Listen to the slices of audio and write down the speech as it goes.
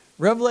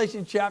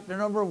Revelation chapter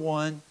number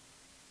 1.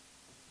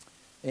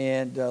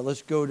 And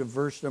let's go to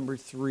verse number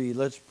 3.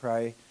 Let's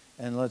pray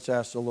and let's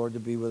ask the Lord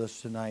to be with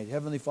us tonight.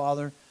 Heavenly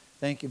Father,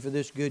 thank you for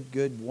this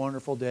good,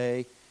 wonderful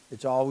day.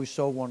 It's always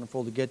so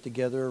wonderful to get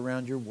together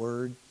around your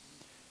word.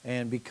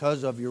 And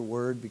because of your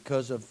word,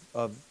 because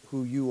of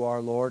who you are,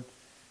 Lord,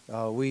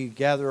 we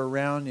gather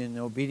around in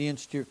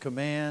obedience to your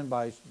command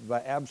by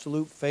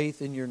absolute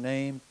faith in your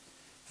name,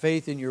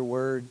 faith in your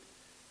word.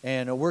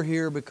 And we're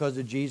here because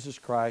of Jesus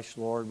Christ,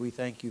 Lord. We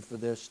thank you for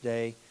this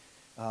day.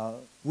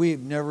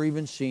 We've never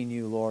even seen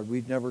you, Lord.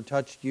 We've never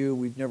touched you.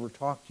 We've never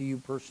talked to you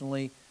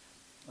personally,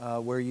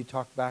 where you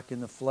talked back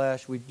in the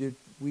flesh. We've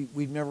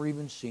never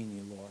even seen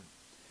you, Lord.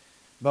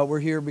 But we're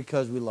here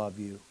because we love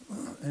you,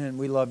 and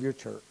we love your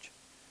church.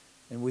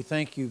 And we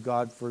thank you,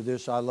 God, for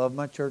this. I love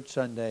my church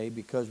Sunday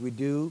because we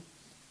do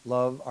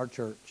love our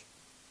church.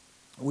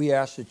 We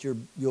ask that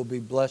you'll be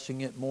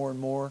blessing it more and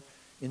more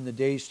in the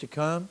days to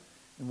come.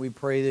 And we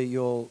pray that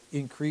you'll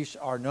increase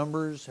our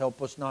numbers,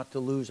 help us not to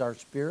lose our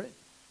spirit,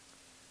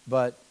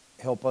 but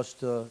help us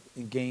to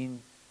gain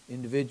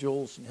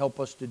individuals and help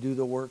us to do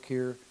the work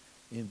here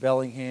in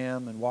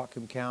Bellingham and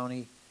Whatcom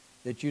County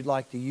that you'd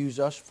like to use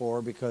us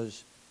for,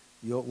 because,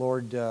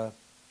 Lord,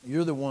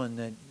 you're the one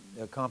that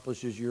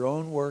accomplishes your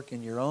own work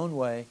in your own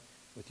way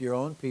with your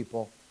own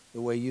people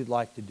the way you'd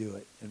like to do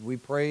it. And we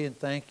pray and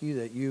thank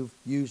you that you've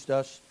used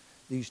us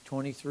these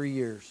 23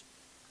 years.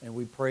 And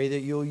we pray that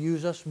you'll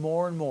use us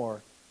more and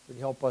more. But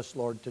help us,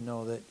 Lord, to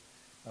know that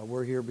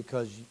we're here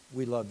because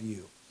we love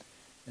you.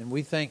 And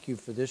we thank you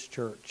for this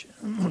church.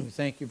 We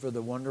thank you for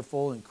the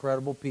wonderful,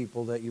 incredible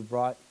people that you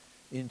brought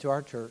into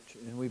our church.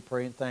 And we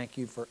pray and thank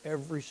you for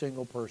every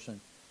single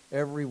person,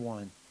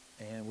 everyone.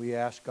 And we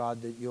ask,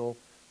 God, that you'll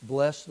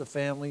bless the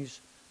families,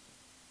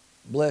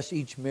 bless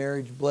each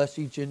marriage, bless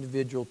each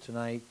individual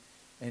tonight,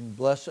 and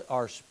bless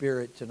our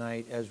spirit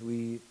tonight as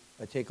we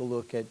take a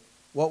look at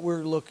what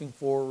we're looking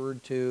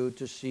forward to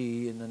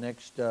see in the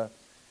next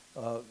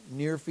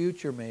near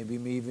future,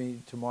 maybe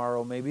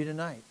tomorrow, maybe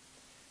tonight.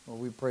 Well,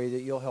 we pray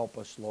that you'll help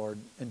us, Lord.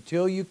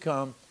 Until you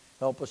come,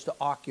 help us to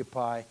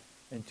occupy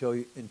until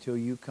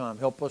you come.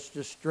 Help us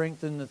to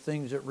strengthen the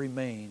things that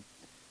remain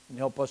and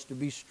help us to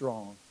be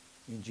strong.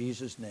 In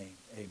Jesus' name,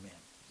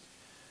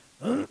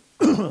 amen.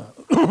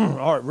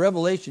 All right,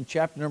 Revelation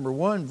chapter number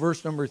 1,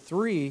 verse number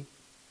 3.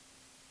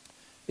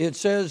 It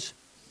says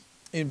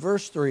in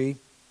verse 3,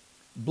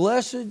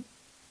 "Blessed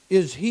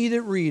is he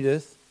that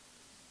readeth,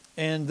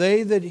 and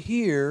they that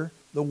hear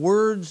the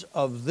words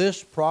of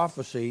this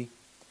prophecy,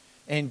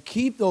 and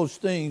keep those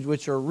things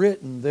which are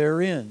written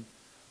therein,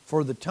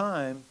 for the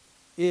time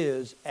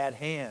is at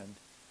hand."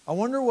 I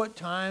wonder what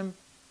time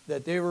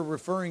that they were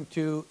referring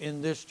to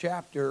in this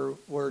chapter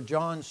where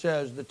John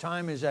says the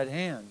time is at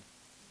hand.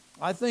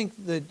 I think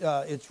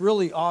that it's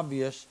really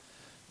obvious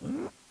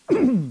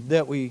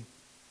that we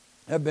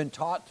have been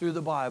taught through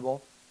the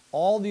Bible,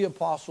 all the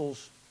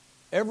apostles,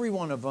 every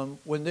one of them,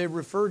 when they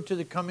referred to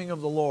the coming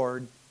of the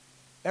Lord,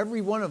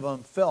 every one of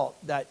them felt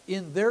that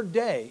in their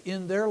day,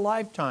 in their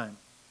lifetime,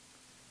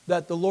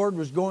 that the Lord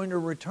was going to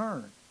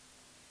return.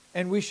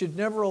 And we should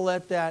never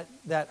let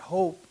that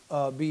hope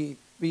be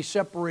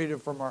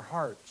separated from our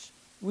hearts.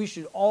 We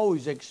should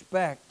always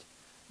expect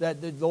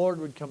that the Lord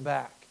would come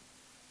back.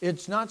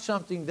 It's not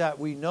something that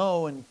we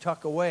know and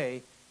tuck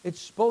away.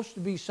 It's supposed to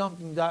be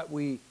something that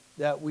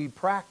we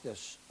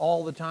practice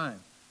all the time.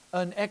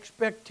 An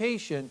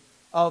expectation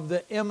of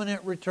the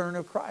imminent return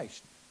of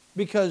Christ.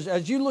 Because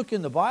as you look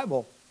in the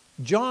Bible,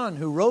 John,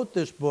 who wrote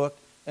this book,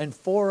 and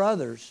 4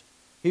 others,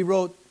 he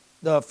wrote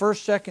the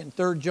 1st, 2nd, and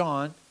 3rd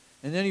John,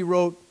 and then he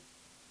wrote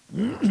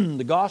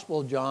the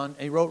Gospel of John,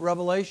 and he wrote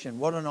Revelation.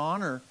 What an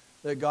honor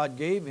that God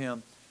gave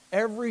him.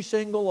 Every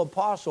single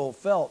apostle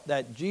felt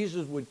that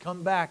Jesus would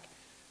come back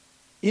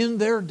in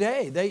their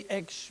day. They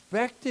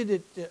expected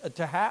it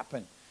to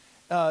happen.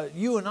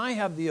 You and I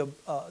have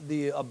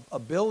the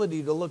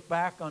ability to look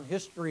back on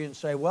history and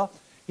say, well,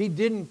 he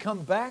didn't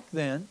come back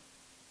then.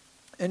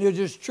 And it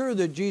is true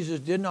that Jesus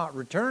did not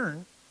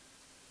return.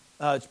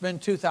 It's been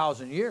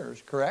 2,000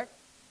 years, correct?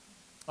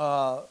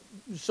 So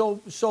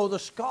the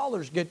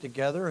scholars get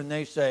together and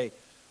they say,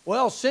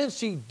 well, since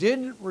he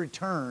didn't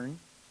return,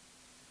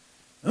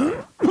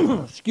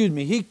 excuse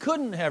me, he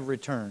couldn't have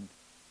returned.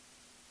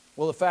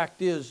 Well, the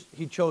fact is,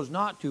 he chose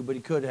not to, but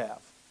he could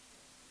have.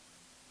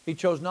 He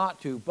chose not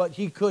to, but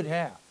he could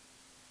have.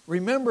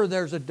 Remember,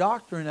 there's a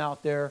doctrine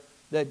out there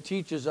that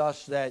teaches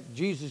us that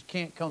Jesus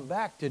can't come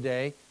back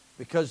today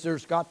because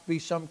there's got to be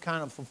some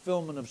kind of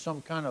fulfillment of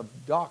some kind of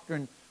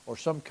doctrine or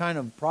some kind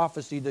of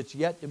prophecy that's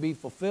yet to be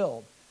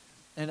fulfilled.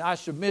 And I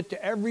submit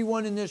to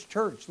everyone in this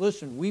church,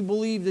 listen, we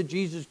believe that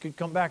Jesus could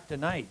come back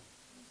tonight.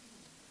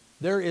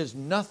 There is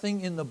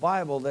nothing in the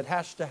Bible that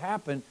has to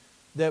happen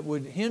that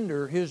would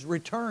hinder his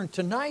return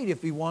tonight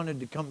if he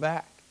wanted to come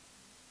back.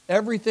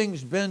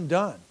 Everything's been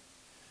done.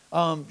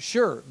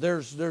 Sure,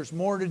 there's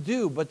more to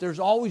do, but there's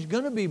always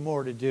going to be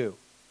more to do.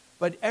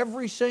 But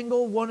every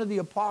single one of the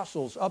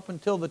apostles, up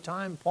until the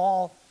time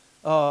Paul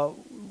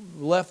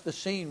left the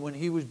scene when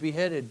he was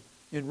beheaded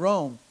in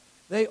Rome,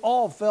 They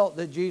all felt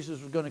that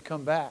Jesus was going to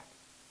come back.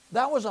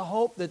 That was a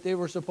hope that they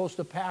were supposed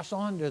to pass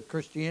on to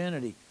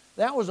Christianity.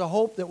 That was a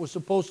hope that was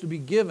supposed to be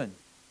given.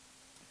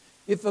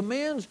 If a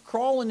man's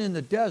crawling in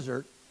the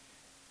desert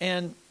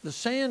and the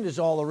sand is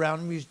all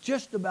around him, he's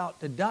just about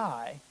to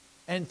die,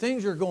 and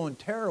things are going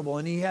terrible,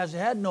 and he has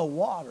had no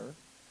water,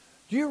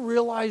 do you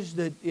realize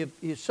that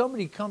if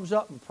somebody comes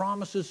up and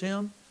promises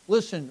him,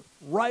 listen,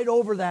 right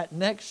over that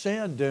next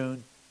sand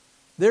dune,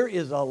 there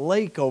is a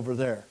lake over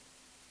there.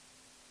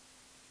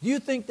 Do you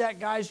think that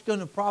guy's going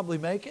to probably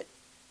make it?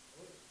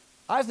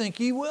 I think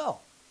he will.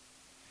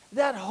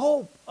 That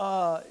hope,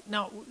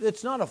 now,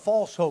 it's not a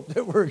false hope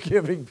that we're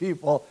giving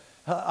people.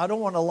 I don't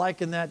want to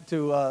liken that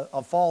to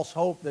a false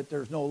hope that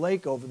there's no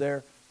lake over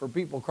there for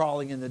people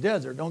crawling in the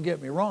desert. Don't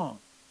get me wrong.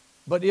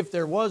 But if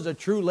there was a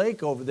true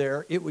lake over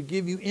there, it would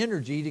give you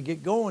energy to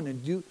get going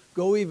and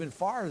go even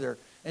farther.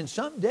 And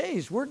some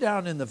days we're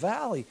down in the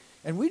valley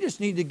and we just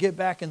need to get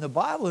back in the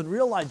Bible and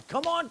realize,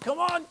 come on.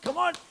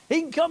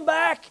 He can come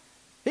back.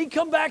 He can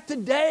come back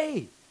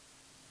today.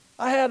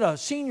 I had a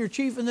senior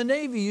chief in the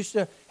Navy used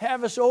to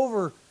have us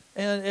over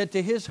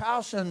to his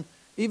house, and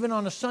even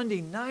on a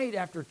Sunday night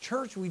after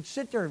church, we'd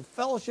sit there and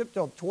fellowship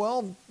till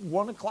 12,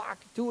 1 o'clock,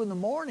 2 in the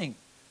morning.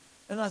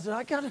 And I said,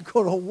 I got to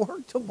go to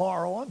work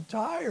tomorrow. I'm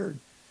tired.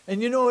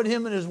 And you know what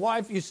him and his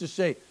wife used to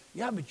say?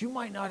 Yeah, but you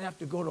might not have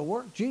to go to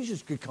work.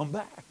 Jesus could come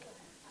back.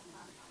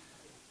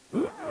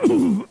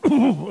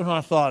 And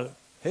I thought,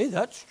 hey,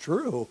 that's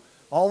true.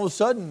 All of a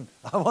sudden,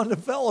 I want to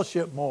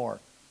fellowship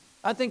more.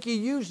 I think he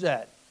used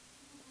that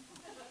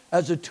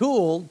as a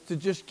tool to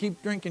just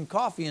keep drinking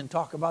coffee and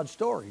talk about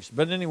stories.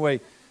 But anyway,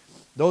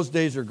 those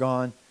days are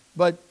gone.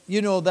 But,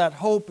 you know, that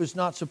hope is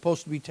not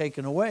supposed to be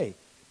taken away.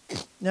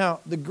 Now,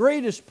 the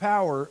greatest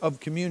power of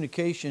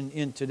communication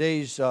in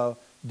today's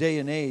day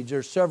and age,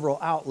 there's several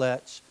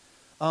outlets.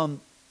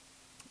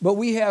 But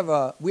we have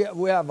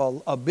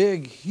a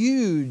big,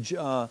 huge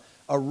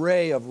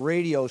array of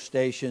radio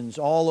stations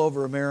all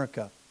over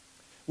America.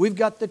 We've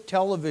got the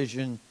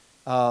television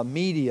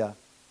media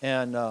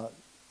and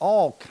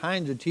all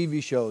kinds of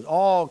TV shows,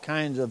 all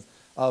kinds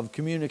of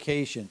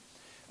communication.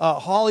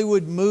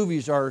 Hollywood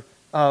movies are,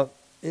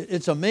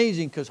 it's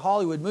amazing because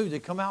Hollywood movies, they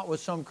come out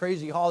with some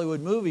crazy Hollywood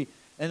movie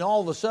and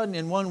all of a sudden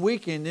in one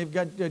weekend they've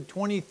got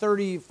 20,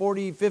 30,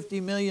 40,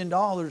 50 million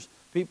dollars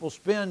people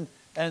spend,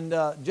 and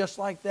just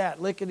like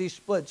that, lickety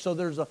split. So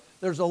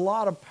there's a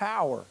lot of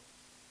power.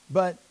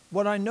 But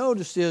what I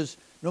noticed is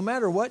no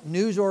matter what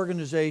news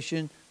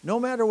organization, no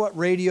matter what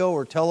radio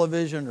or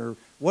television or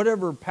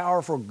whatever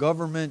powerful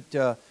government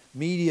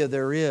media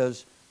there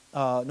is,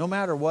 no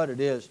matter what it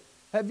is,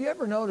 have you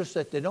ever noticed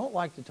that they don't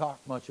like to talk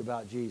much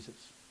about Jesus?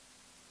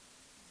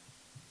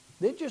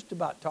 They just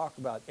about talk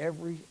about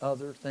every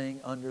other thing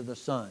under the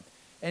sun.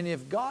 And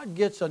if God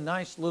gets a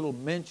nice little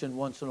mention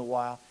once in a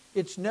while,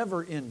 it's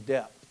never in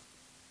depth.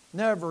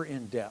 Never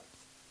in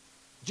depth.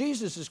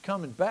 Jesus is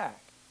coming back.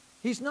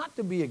 He's not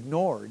to be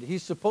ignored.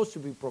 He's supposed to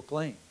be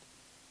proclaimed.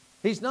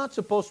 He's not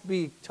supposed to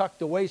be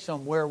tucked away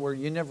somewhere where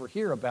you never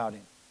hear about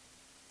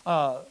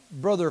him.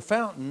 Brother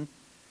Fountain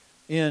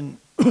in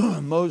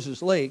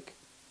Moses Lake,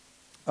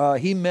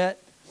 he met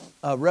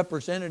a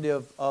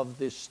representative of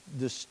this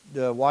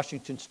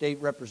Washington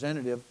State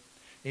representative.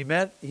 He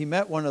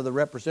met one of the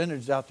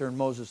representatives out there in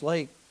Moses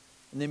Lake,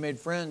 and they made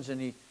friends, and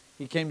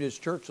he came to his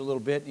church a little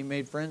bit, and he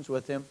made friends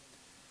with him.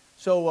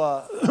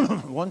 So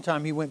one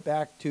time he went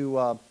back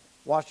to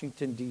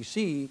Washington,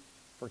 D.C.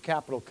 for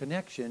Capital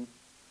Connection,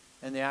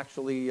 and they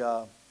actually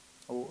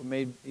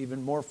made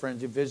even more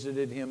friends. They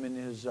visited him in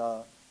his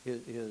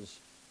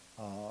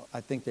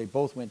I think they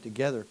both went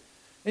together.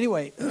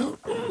 Anyway,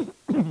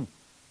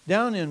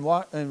 down in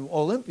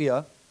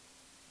Olympia,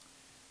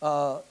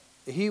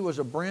 he was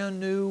a brand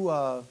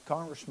new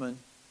congressman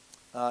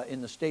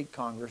in the state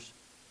Congress.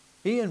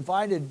 He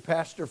invited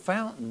Pastor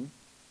Fountain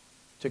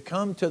to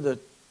come to the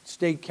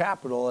state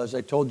capitol, as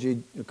I told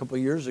you a couple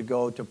of years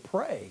ago, to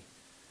pray.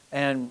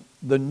 And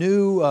the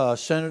new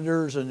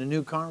senators and the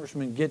new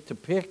congressmen get to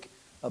pick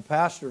a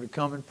pastor to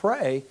come and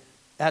pray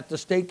at the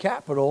state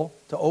capitol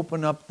to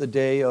open up the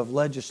day of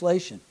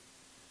legislation.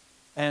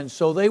 And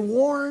so they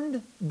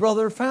warned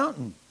Brother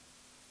Fountain.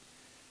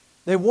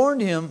 They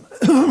warned him,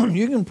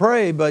 you can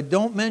pray, but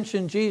don't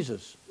mention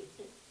Jesus.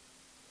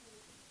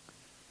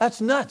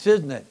 That's nuts,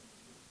 isn't it?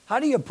 How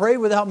do you pray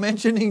without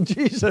mentioning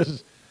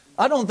Jesus?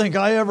 I don't think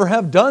I ever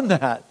have done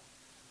that.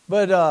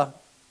 But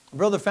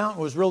Brother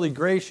Fountain was really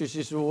gracious.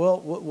 He said, well,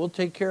 we'll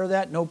take care of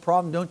that. No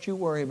problem. Don't you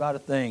worry about a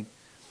thing.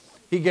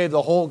 He gave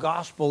the whole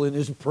gospel in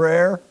his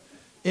prayer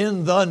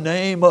in the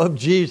name of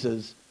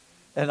Jesus.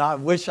 And I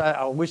wish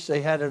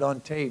they had it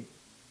on tape.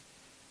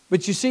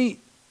 But you see,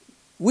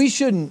 we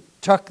shouldn't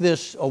tuck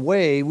this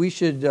away. We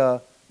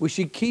should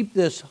keep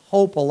this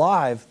hope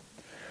alive.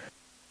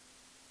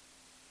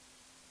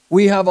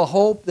 We have a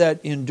hope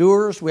that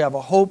endures. We have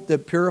a hope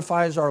that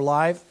purifies our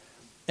life.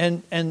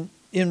 And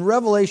in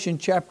Revelation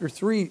chapter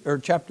 3 or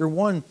chapter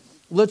 1,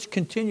 let's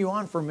continue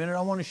on for a minute.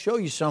 I want to show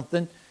you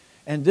something.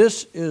 And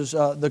this is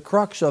the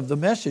crux of the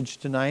message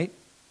tonight.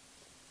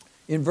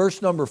 In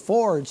verse number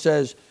 4, it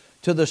says,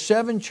 To the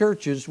 7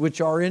 churches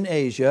which are in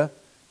Asia,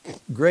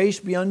 grace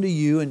be unto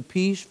you and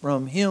peace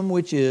from him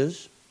which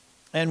is,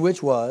 and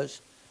which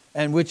was,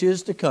 and which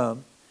is to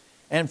come,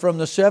 and from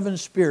the 7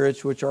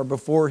 spirits which are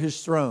before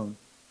his throne,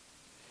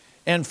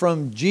 and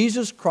from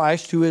Jesus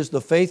Christ, who is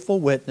the faithful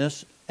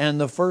witness, and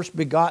the first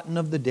begotten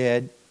of the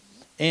dead,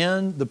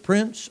 and the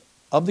prince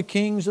of the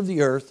kings of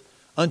the earth,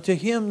 unto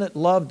him that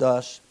loved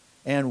us,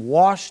 and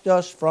washed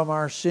us from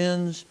our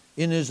sins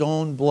in his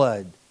own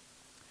blood,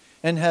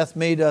 and hath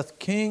made us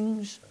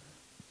kings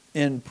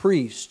and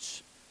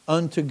priests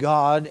unto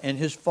God and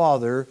his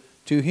Father.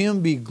 To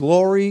him be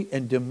glory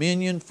and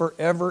dominion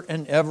forever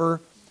and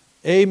ever.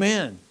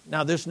 Amen.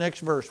 Now this next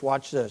verse,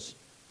 watch this.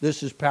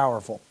 This is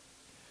powerful.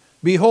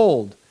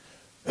 Behold,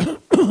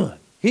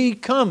 he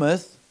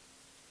cometh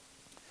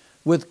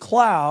with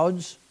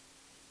clouds,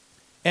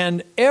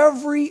 and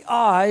every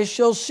eye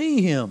shall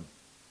see him,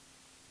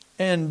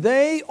 and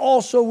they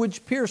also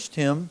which pierced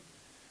him,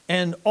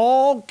 and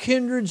all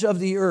kindreds of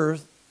the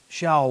earth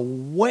shall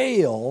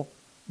wail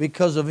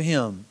because of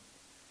him.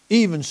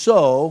 Even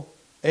so,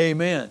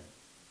 amen.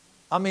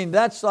 I mean,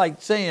 that's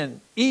like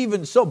saying,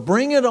 even so,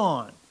 bring it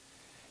on.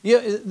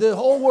 Yeah, the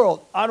whole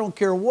world, I don't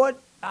care what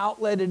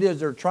outlet it is,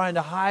 they're trying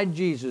to hide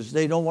Jesus.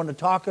 They don't want to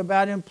talk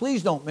about him.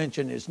 Please don't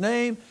mention his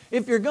name.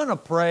 If you're going to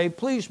pray,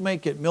 please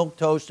make it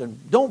milquetoast and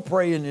don't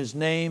pray in his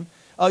name.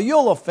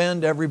 You'll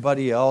offend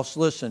everybody else.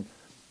 Listen,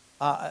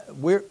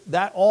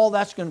 all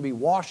that's going to be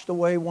washed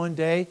away one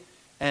day,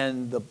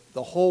 and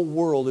the whole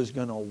world is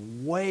going to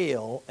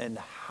wail and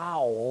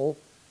howl,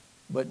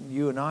 but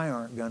you and I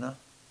aren't going to.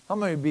 How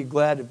many would be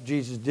glad if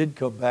Jesus did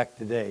come back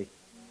today?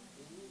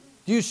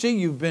 Do you see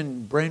you've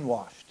been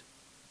brainwashed?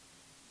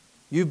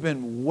 You've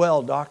been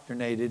well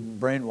doctrinated and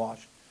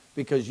brainwashed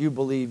because you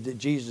believe that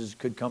Jesus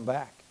could come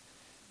back.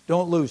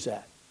 Don't lose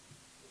that.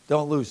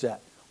 Don't lose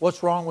that.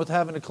 What's wrong with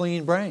having a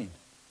clean brain?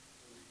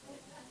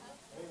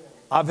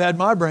 I've had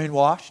my brain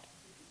washed.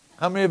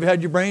 How many of you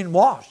had your brain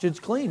washed? It's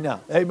clean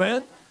now.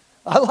 Amen?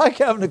 I like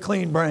having a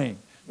clean brain.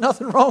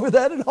 Nothing wrong with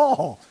that at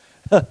all.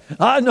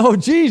 I know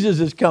Jesus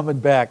is coming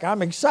back.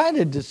 I'm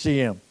excited to see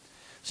him.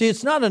 See,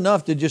 it's not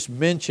enough to just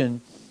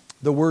mention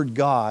the word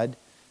God,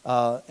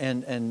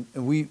 and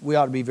we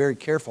ought to be very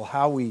careful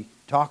how we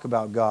talk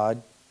about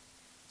God.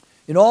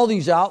 In all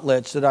these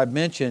outlets that I've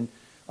mentioned,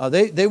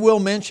 they will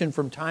mention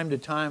from time to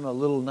time a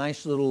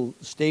nice little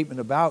statement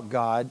about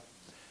God.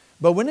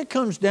 But when it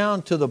comes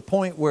down to the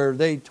point where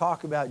they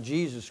talk about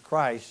Jesus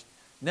Christ,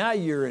 now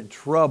you're in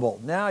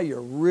trouble. Now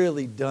you're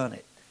really done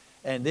it.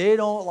 And they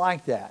don't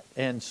like that.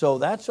 And so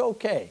that's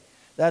okay.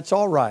 That's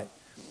all right.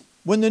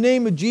 When the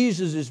name of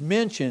Jesus is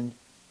mentioned,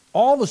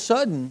 all of a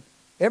sudden,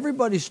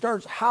 everybody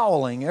starts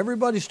howling.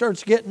 Everybody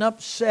starts getting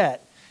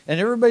upset. And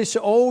everybody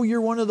says, oh, you're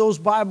one of those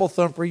Bible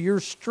thumper. You're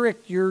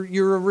strict.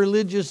 You're a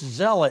religious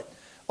zealot.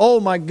 Oh,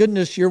 my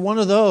goodness, you're one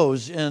of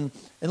those. And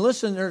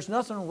listen, there's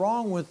nothing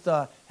wrong with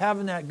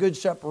having that good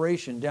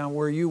separation down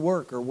where you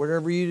work or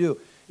whatever you do.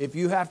 If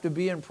you have to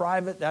be in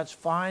private, that's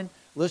fine.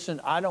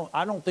 Listen, I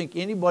don't think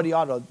anybody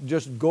ought to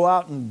just go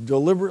out and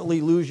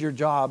deliberately lose your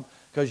job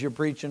because you're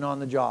preaching on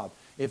the job.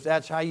 If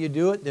that's how you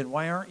do it, then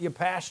why aren't you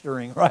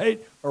pastoring, right?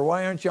 Or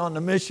why aren't you on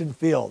the mission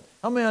field?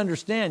 How many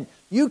understand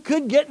you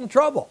could get in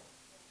trouble?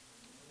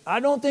 I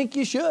don't think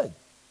you should.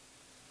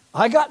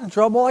 I got in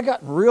trouble. I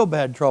got in real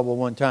bad trouble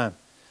one time.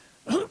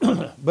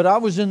 But I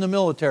was in the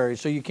military,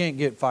 so you can't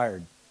get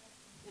fired.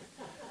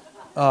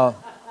 You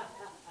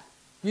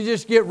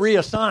just get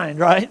reassigned,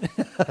 right?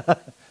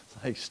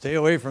 Like, stay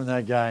away from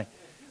that guy.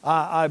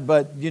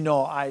 But,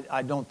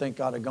 I don't think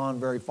I'd have gone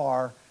very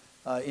far.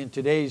 In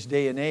today's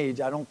day and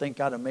age, I don't think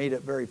I'd have made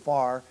it very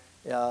far.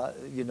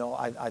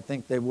 I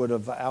think they would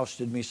have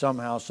ousted me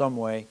somehow, some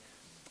way.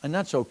 And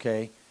that's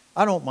okay.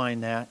 I don't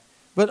mind that.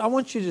 But I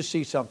want you to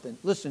see something.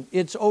 Listen,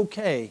 it's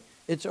okay.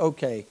 It's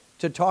okay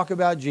to talk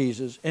about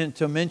Jesus and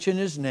to mention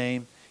his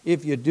name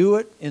if you do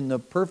it in the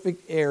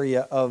perfect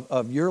area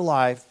of your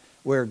life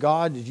where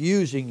God is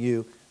using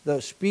you,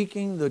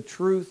 speaking the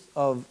truth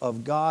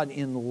of God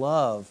in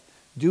love,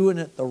 doing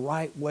it the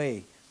right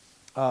way.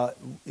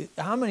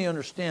 How many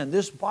understand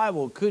this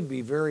Bible could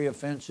be very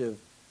offensive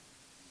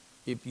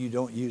if you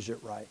don't use it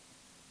right?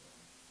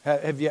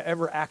 Have you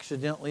ever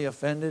accidentally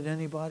offended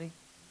anybody?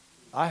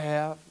 I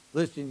have.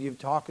 Listen, you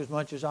talk as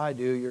much as I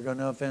do, you're going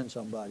to offend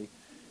somebody.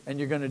 And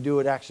you're going to do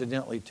it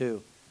accidentally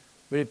too.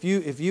 But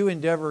if you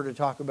endeavor to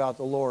talk about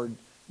the Lord,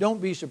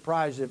 don't be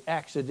surprised if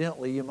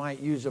accidentally you might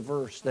use a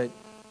verse that,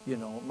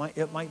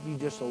 it might be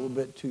just a little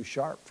bit too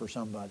sharp for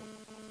somebody.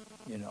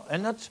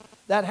 And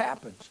that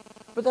happens.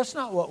 But that's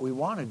not what we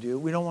want to do.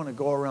 We don't want to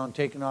go around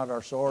taking out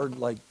our sword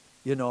like,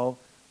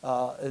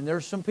 and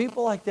there's some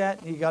people like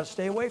that, and you got to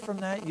stay away from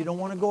that. You don't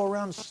want to go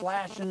around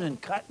slashing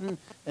and cutting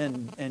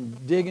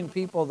and digging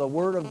people. The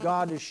Word of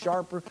God is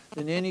sharper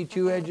than any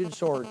two-edged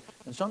sword.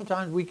 And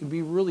sometimes we can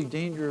be really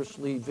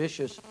dangerously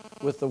vicious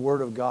with the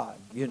Word of God,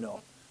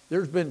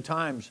 There's been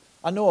times,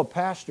 I know a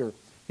pastor,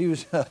 he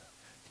was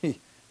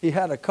he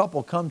had a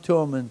couple come to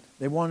him, and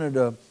they wanted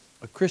a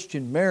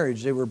Christian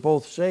marriage. They were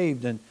both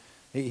saved, and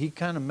He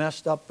kind of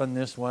messed up on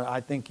this one.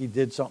 I think he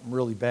did something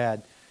really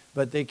bad.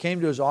 But they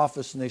came to his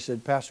office and they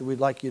said, Pastor, we'd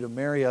like you to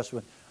marry us.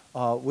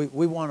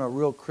 We want a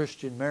real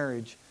Christian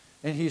marriage.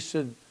 And he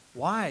said,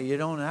 why? You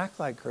don't act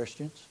like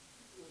Christians.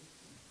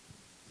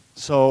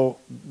 So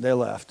they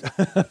left.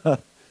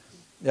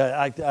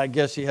 Yeah, I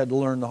guess he had to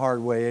learn the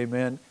hard way,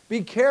 amen.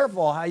 Be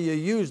careful how you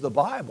use the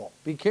Bible.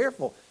 Be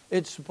careful.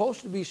 It's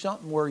supposed to be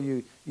something where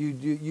you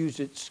use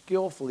it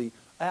skillfully.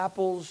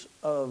 Apples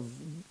of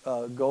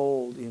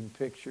gold in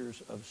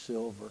pictures of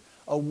silver.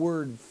 A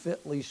word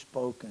fitly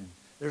spoken.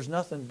 There's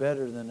nothing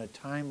better than a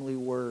timely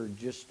word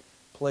just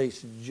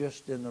placed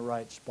just in the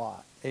right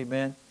spot.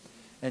 Amen.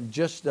 And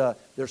just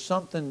there's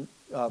something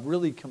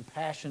really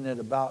compassionate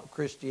about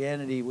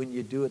Christianity when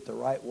you do it the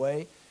right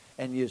way.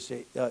 And you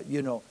say,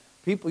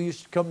 people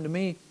used to come to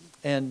me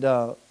and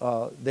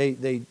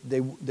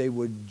they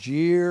would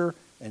jeer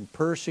and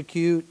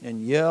persecute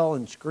and yell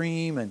and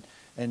scream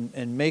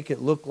and make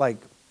it look like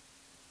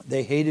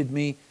they hated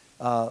me.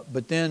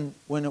 But then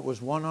when it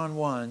was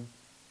one-on-one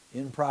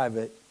in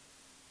private,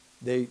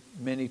 they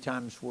many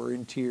times were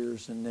in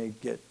tears and they'd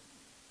get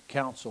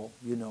counsel,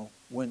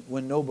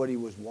 when nobody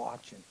was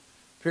watching.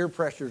 Peer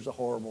pressure is a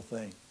horrible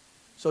thing.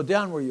 So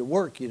down where you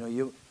work,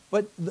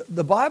 but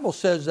the Bible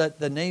says that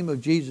the name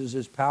of Jesus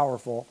is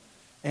powerful,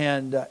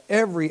 and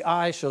every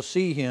eye shall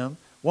see him.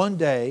 One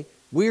day,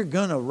 we're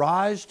going to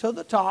rise to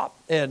the top,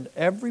 and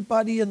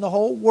everybody in the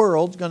whole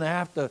world's going to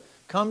have to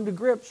come to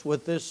grips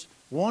with this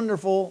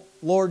wonderful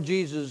Lord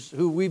Jesus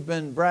who we've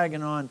been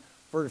bragging on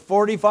for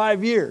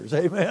 45 years.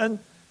 Amen.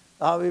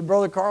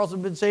 Brother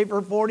Carlson been saved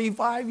for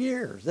 45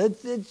 years.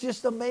 It's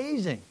just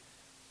amazing.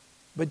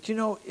 But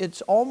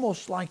it's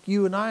almost like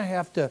you and I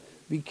have to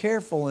be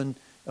careful. And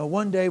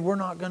one day we're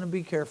not going to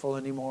be careful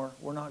anymore.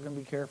 We're not going to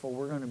be careful.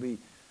 We're going to be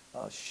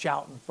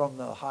shouting from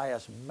the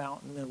highest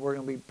mountain, and we're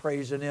going to be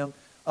praising him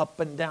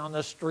up and down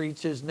the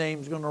streets. His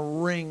name's going to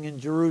ring in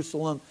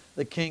Jerusalem,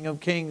 the King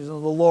of Kings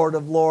and the Lord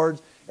of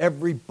Lords.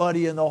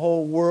 Everybody in the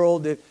whole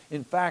world.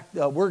 In fact,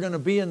 we're going to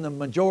be in the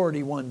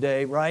majority one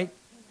day, right?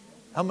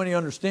 How many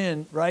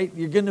understand, right?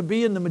 You're going to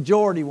be in the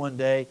majority one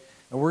day,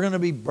 and we're going to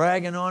be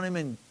bragging on him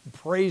and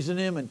praising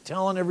him and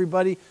telling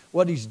everybody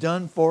what he's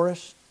done for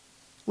us.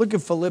 Look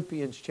at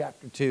Philippians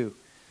chapter 2.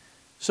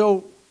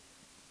 So,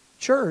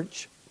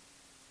 church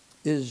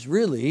is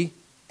really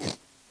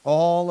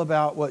all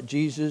about what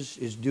Jesus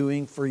is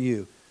doing for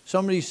you.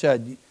 Somebody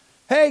said,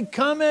 hey,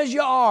 come as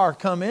you are.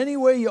 Come any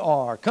way you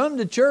are. Come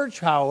to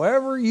church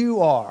however you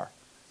are.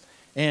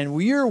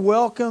 And you're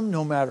welcome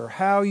no matter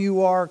how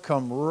you are.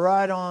 Come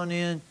right on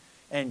in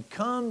and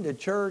come to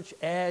church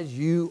as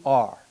you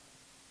are.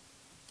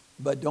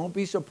 But don't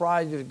be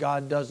surprised if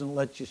God doesn't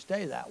let you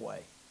stay that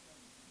way.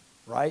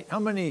 Right? How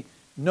many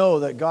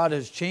know that God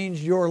has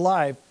changed your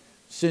life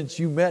since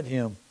you met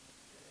him?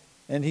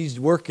 And he's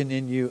working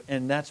in you,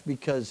 and that's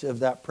because of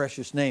that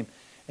precious name.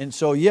 And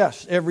so,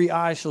 yes, every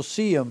eye shall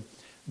see him.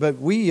 But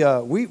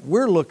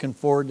we're looking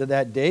forward to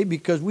that day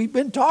because we've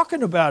been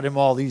talking about him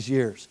all these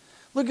years.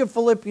 Look at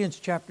Philippians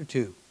chapter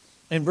 2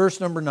 and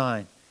verse number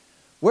 9.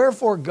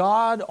 Wherefore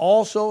God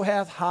also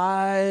hath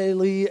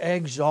highly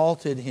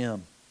exalted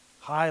him,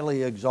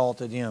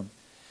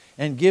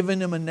 and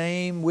given him a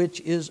name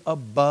which is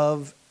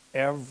above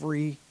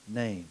every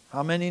name.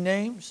 How many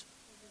names?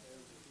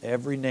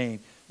 Every name.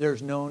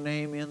 There's no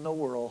name in the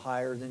world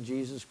higher than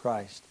Jesus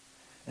Christ.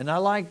 And I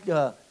like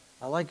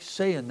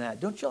saying that.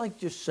 Don't you like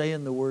just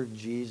saying the word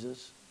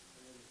Jesus?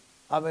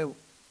 I mean,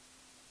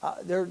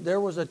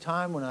 there was a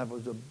time when I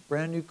was a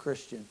brand new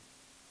Christian,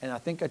 and I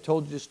think I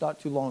told you this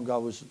not too long ago. I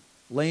was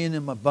laying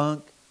in my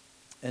bunk,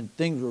 and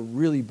things were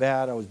really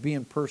bad. I was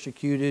being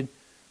persecuted.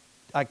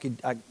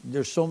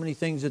 There's so many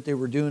things that they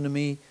were doing to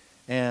me,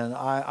 and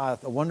I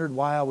wondered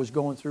why I was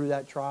going through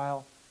that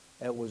trial.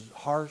 It was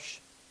harsh.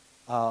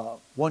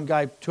 One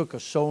guy took a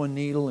sewing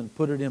needle and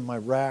put it in my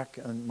rack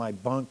and my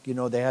bunk.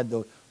 They had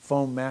the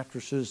foam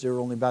mattresses. They were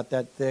only about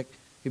that thick.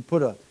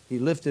 He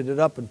lifted it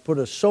up and put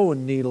a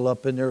sewing needle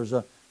up in there. It was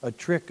a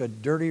trick, a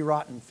dirty,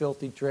 rotten,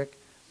 filthy trick,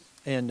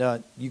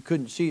 and you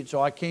couldn't see it. So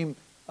I came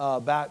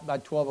back by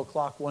 12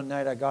 o'clock one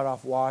night. I got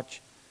off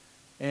watch,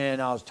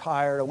 and I was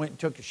tired. I went and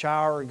took a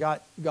shower,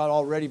 got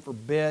all ready for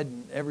bed,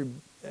 and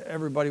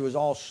everybody was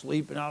all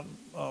asleep, and I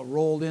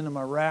rolled into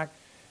my rack,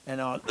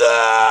 and I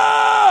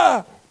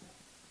was,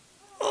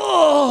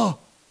 oh!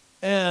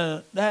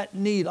 And that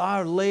needle,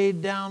 I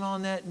laid down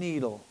on that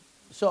needle.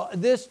 So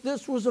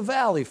this was a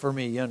valley for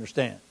me, you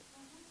understand?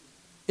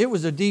 It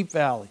was a deep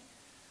valley.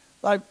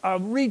 I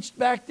reached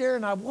back there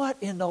and what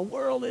in the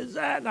world is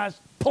that? And I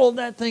pulled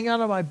that thing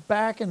out of my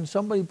back and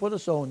somebody put a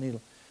sewing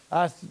needle.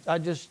 I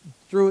just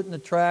threw it in the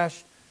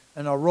trash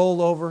and I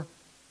rolled over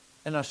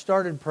and I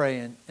started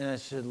praying and I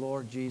said,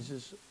 Lord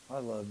Jesus, I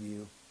love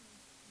you.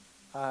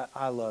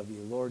 I love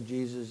you. Lord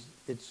Jesus,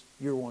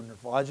 you're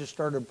wonderful. I just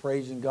started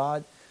praising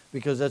God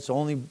because that's the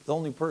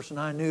only person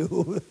I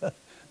knew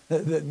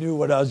that knew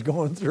what I was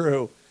going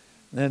through.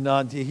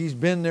 And he's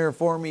been there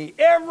for me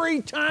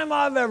every time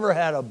I've ever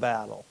had a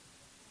battle.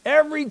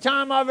 Every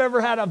time I've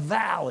ever had a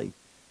valley.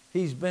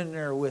 He's been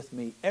there with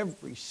me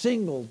every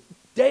single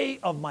day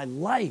of my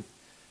life.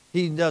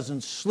 He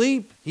doesn't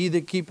sleep. He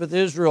that keepeth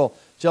Israel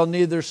shall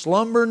neither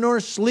slumber nor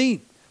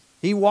sleep.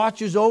 He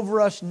watches over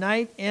us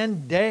night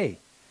and day.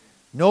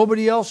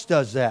 Nobody else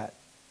does that.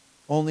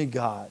 Only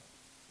God.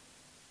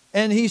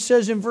 And he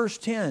says in verse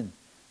 10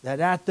 that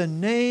at the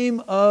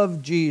name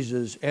of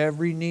Jesus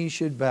every knee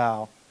should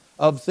bow,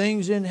 of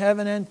things in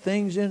heaven and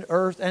things in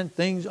earth and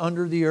things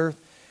under the earth,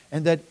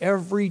 and that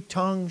every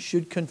tongue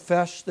should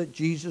confess that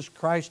Jesus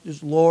Christ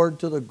is Lord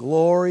to the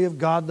glory of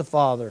God the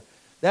Father.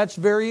 That's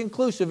very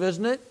inclusive,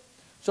 isn't it?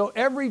 So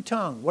every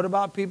tongue. What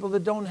about people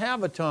that don't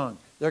have a tongue?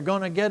 They're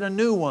going to get a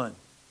new one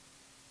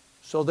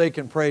so they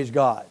can praise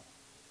God.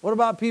 What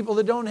about people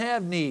that don't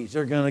have knees?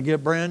 They're going to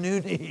get brand new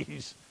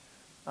knees.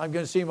 I'm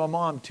going to see my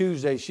mom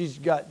Tuesday. She's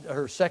got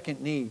her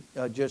second knee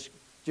just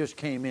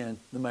came in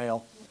the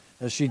mail.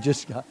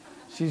 She's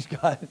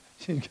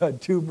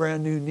got 2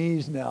 brand new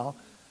knees now,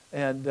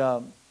 and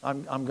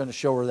I'm going to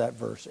show her that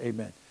verse.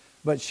 Amen.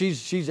 But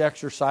she's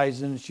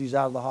exercising. She's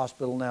out of the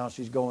hospital now.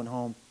 She's going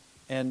home,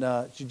 and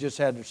she just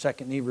had her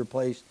second knee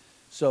replaced.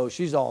 So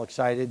she's all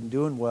excited and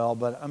doing well.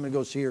 But I'm going to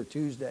go see her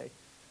Tuesday.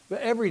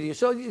 But every day.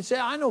 So you say,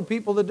 I know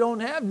people that don't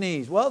have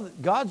knees. Well,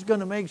 God's going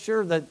to make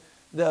sure that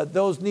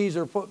those knees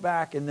are put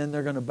back, and then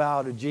they're going to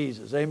bow to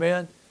Jesus.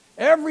 Amen?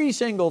 Every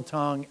single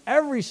tongue,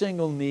 every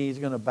single knee is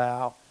going to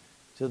bow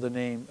to the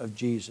name of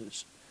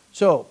Jesus.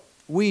 So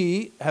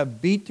we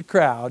have beat the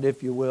crowd,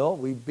 if you will.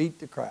 We beat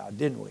the crowd,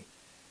 didn't we?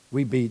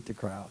 We beat the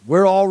crowd.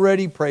 We're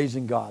already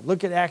praising God.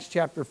 Look at Acts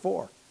chapter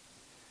 4.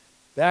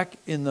 Back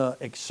in the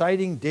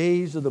exciting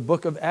days of the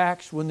book of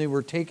Acts, when they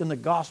were taking the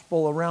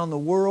gospel around the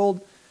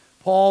world,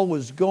 Paul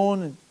was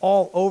going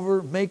all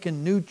over,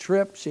 making new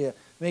trips. He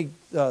made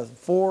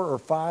 4 or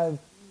 5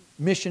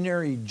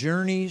 missionary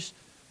journeys.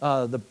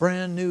 The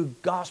brand new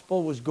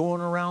gospel was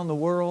going around the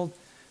world.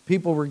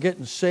 People were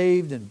getting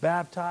saved and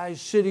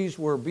baptized. Cities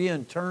were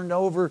being turned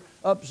over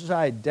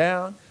upside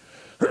down.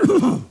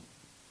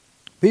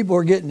 People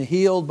were getting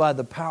healed by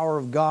the power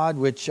of God,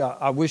 which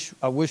I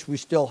wish we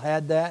still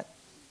had that.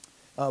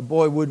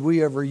 Boy, would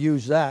we ever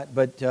use that.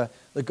 But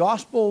the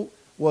gospel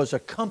was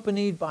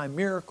accompanied by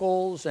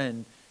miracles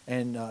and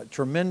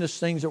tremendous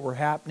things that were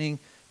happening.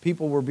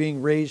 People were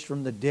being raised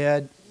from the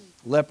dead.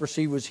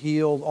 Leprosy was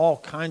healed. All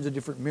kinds of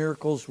different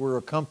miracles were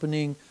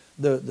accompanying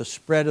the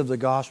spread of the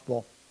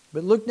gospel.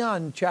 But look now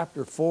in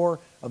chapter 4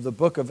 of the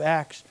book of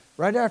Acts.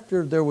 Right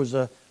after there was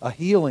a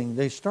healing,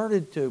 they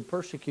started to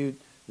persecute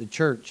the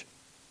church.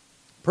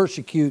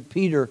 Persecute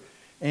Peter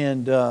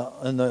and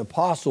the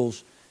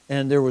apostles.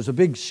 And there was a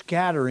big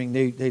scattering.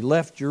 They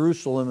left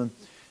Jerusalem.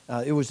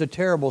 And it was a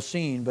terrible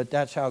scene, but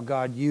that's how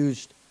God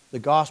used the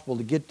gospel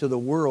to get to the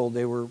world.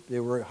 They were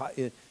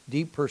in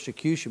deep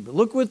persecution. But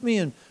look with me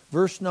in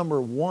verse number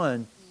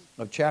 1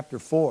 of chapter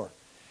 4.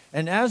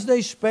 And as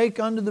they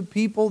spake unto the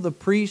people, the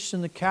priests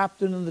and the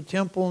captain of the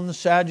temple and the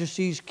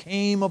Sadducees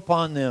came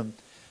upon them,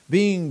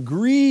 being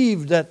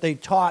grieved that they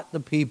taught the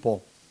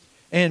people,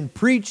 and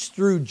preached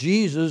through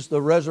Jesus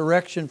the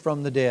resurrection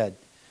from the dead.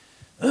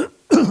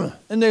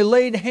 And they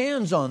laid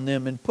hands on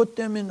them and put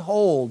them in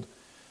hold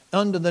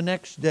unto the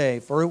next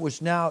day, for it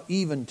was now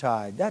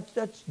eventide.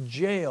 That's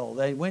jail.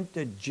 They went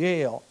to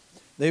jail.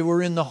 They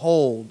were in the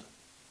hold.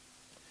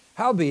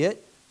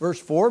 Howbeit, verse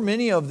 4,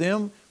 many of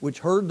them which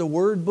heard the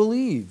word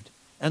believed,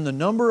 and the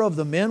number of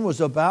the men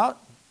was about,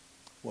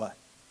 what?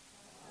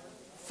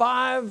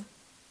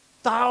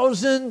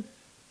 5,000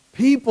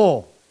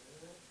 people.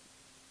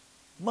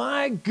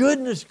 My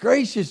goodness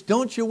gracious,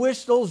 don't you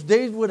wish those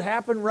days would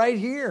happen right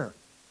here?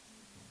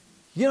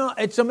 You know,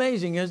 it's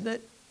amazing, isn't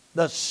it?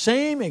 The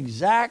same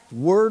exact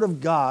Word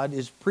of God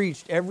is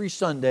preached every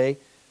Sunday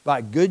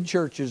by good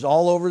churches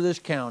all over this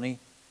county,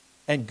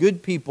 and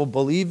good people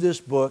believe this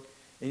book,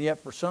 and yet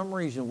for some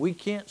reason we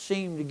can't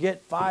seem to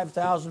get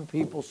 5,000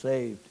 people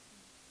saved.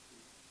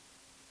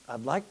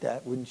 I'd like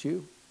that, wouldn't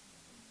you?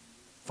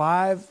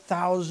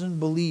 5,000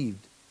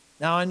 believed.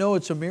 Now I know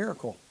it's a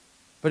miracle,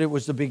 but it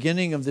was the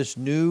beginning of this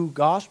new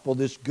gospel,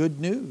 this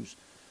good news.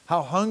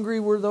 How hungry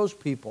were those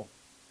people?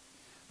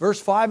 Verse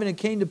 5, and it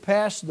came to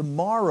pass the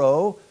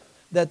morrow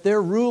that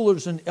their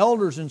rulers and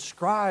elders and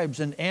scribes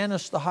and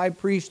Annas the high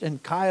priest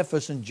and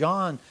Caiaphas and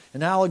John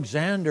and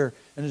Alexander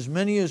and as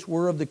many as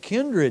were of the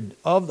kindred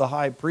of the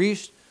high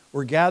priest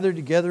were gathered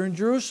together in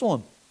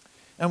Jerusalem.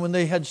 And when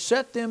they had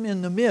set them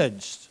in the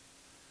midst,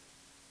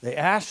 they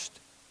asked,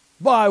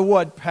 by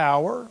what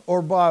power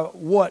or by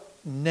what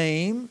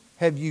name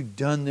have you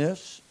done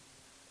this?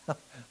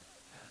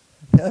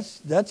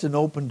 That's an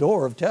open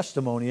door of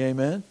testimony,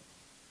 amen?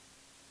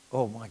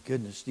 Oh my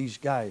goodness, these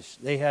guys,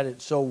 they had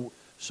it so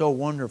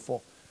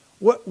wonderful.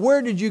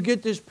 Where did you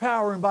get this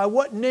power, and by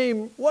what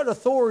name, what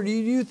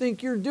authority do you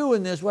think you're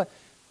doing this?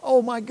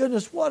 Oh my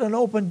goodness, what an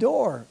open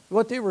door.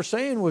 What they were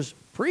saying was,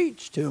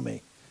 preach to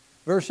me.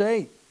 Verse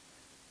 8,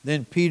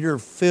 then Peter,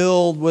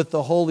 filled with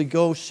the Holy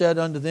Ghost, said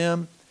unto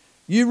them,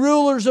 ye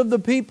rulers of the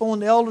people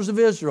and elders of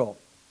Israel,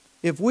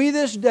 if we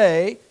this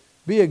day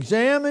be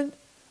examined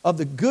of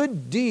the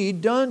good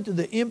deed done to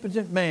the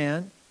impotent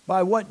man,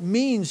 by what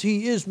means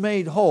he is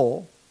made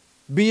whole,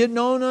 be it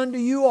known unto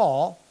you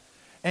all,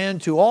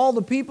 and to all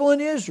the people in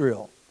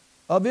Israel,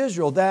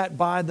 that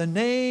by the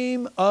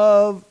name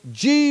of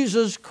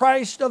Jesus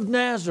Christ of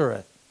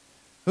Nazareth,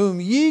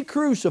 whom ye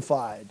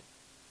crucified,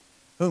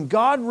 whom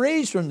God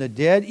raised from the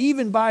dead,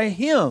 even by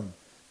him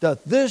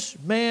doth this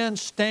man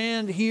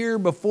stand here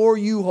before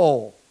you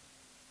whole.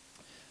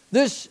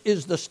 This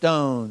is the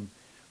stone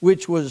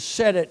which was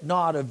set at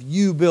naught of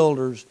you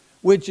builders,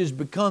 which is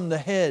become the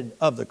head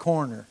of the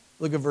corner.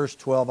 Look at verse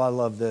 12. I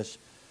love this.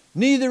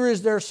 Neither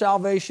is there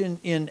salvation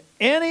in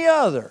any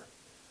other,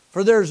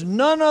 for there's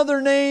none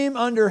other name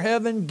under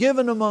heaven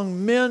given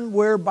among men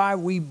whereby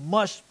we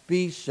must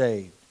be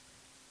saved.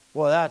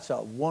 Well, that's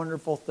a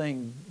wonderful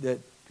thing that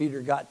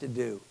Peter got to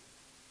do.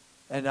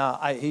 And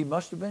he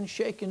must have been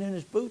shaking in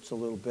his boots a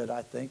little bit,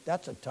 I think.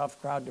 That's a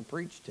tough crowd to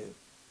preach to.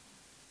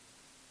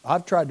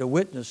 I've tried to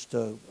witness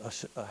to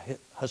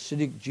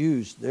Hasidic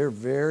Jews. They're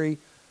very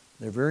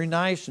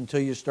nice until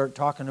you start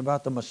talking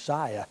about the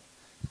Messiah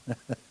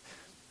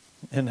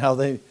and how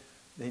they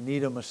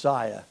need a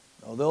Messiah.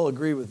 Well, they'll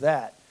agree with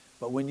that.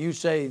 But when you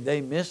say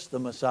they miss the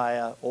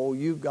Messiah, oh,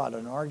 you've got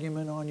an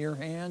argument on your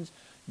hands.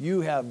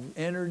 You have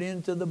entered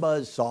into the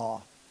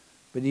buzzsaw.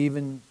 But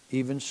even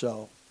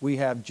so, we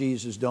have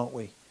Jesus, don't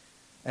we?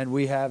 And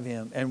we have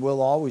him, and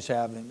we'll always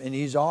have him. And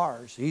he's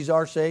ours. He's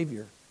our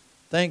Savior.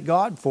 Thank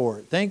God for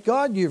it. Thank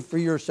God for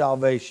your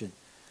salvation.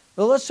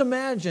 But let's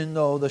imagine,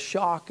 though, the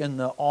shock and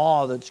the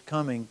awe that's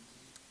coming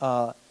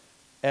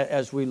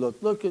as we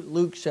look. Look at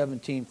Luke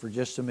 17 for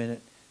just a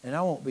minute, and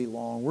I won't be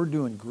long. We're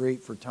doing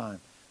great for time.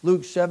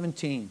 Luke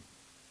 17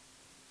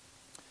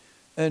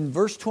 and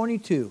verse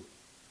 22.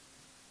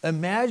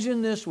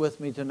 Imagine this with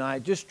me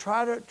tonight. Just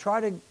try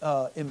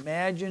to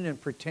imagine and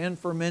pretend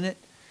for a minute,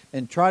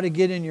 and try to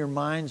get in your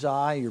mind's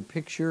eye, your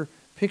picture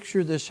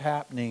this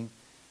happening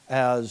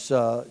as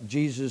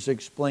Jesus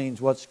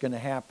explains what's going to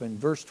happen.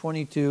 Verse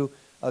 22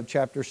 of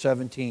chapter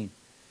 17.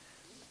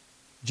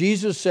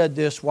 Jesus said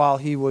this while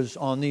he was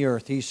on the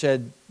earth. He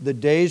said, "The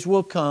days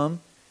will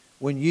come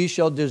when ye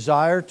shall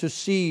desire to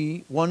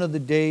see one of the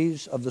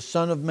days of the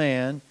Son of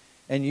Man,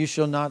 and ye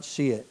shall not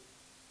see it.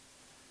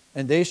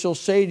 And they shall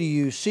say to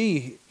you,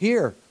 See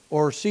here,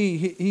 or see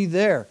he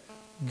there.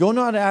 Go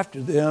not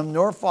after them,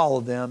 nor follow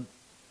them.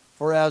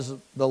 For as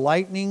the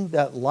lightning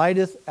that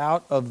lighteth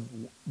out of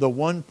the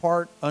one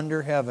part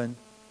under heaven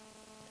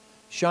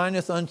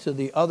shineth unto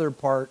the other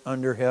part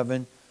under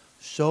heaven,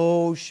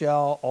 so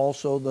shall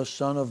also the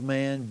Son of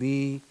Man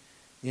be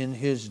in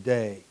his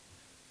day."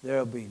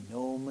 There'll be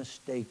no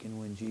mistaking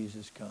when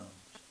Jesus comes.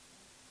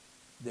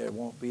 There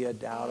won't be a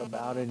doubt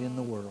about it in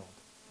the world.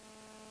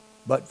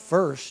 But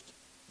first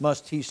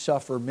must he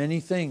suffer many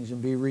things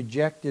and be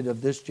rejected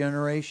of this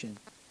generation.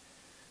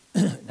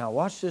 Now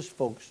watch this,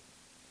 folks.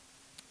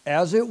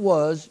 As it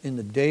was in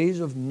the days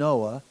of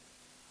Noah,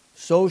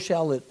 so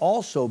shall it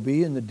also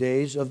be in the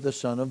days of the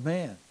Son of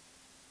Man.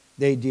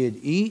 They did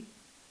eat,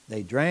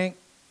 they drank,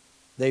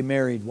 they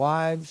married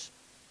wives,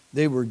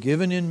 they were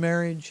given in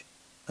marriage,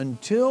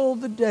 until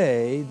the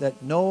day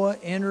that Noah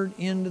entered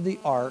into the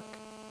ark,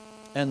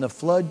 and the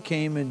flood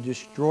came and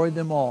destroyed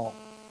them all.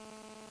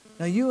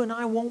 Now you and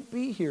I won't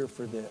be here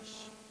for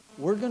this.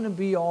 We're going to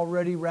be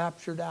already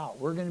raptured out.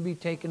 We're going to be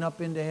taken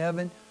up into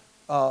heaven.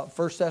 1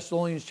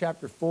 Thessalonians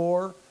chapter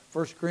 4,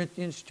 1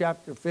 Corinthians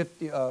chapter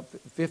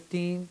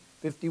 15,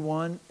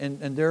 51,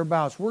 and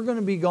thereabouts. We're going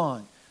to be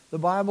gone. The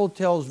Bible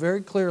tells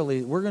very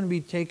clearly we're going to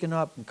be taken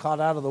up and caught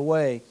out of the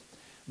way.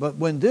 But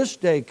when this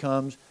day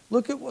comes,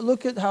 look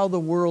at how the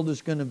world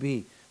is going to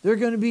be. They're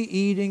going to be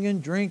eating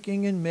and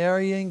drinking and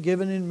marrying,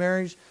 giving in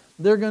marriage.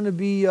 They're going to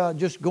be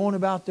just going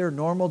about their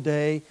normal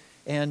day.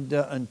 And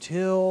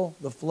until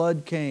the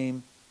flood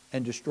came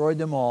and destroyed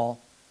them all,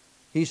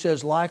 he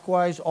says,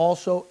 likewise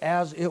also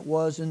as it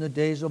was in the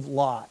days of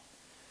Lot.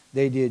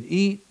 They did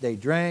eat, they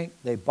drank,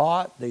 they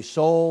bought, they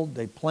sold,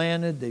 they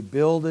planted, they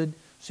builded.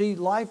 See,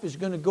 life is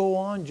going to go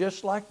on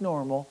just like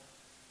normal.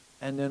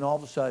 And then all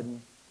of a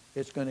sudden,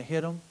 it's going to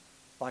hit them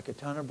like a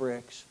ton of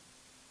bricks.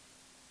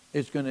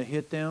 It's going to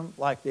hit them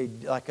like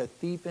a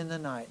thief in the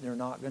night. They're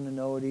not going to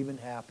know it even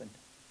happened.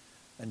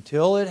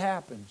 Until it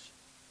happens,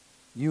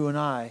 you and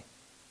I,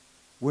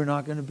 we're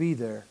not going to be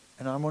there.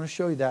 And I'm going to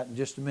show you that in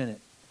just a minute.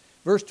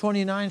 Verse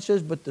 29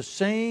 says, "But the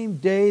same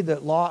day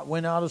that Lot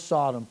went out of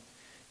Sodom,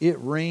 it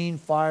rained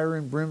fire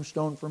and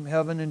brimstone from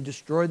heaven and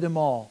destroyed them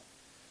all.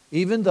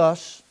 Even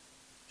thus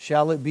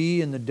shall it be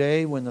in the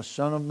day when the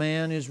Son of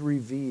Man is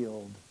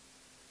revealed.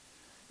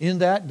 In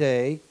that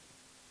day,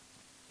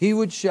 he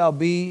which shall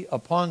be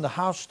upon the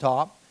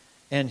housetop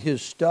and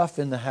his stuff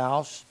in the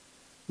house,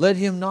 let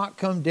him not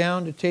come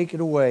down to take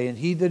it away. And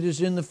he that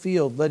is in the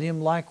field, let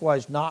him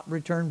likewise not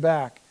return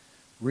back.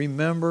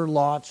 Remember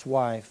Lot's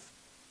wife.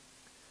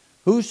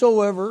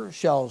 Whosoever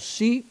shall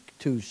seek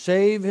to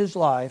save his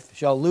life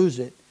shall lose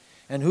it,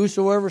 and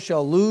whosoever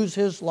shall lose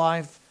his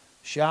life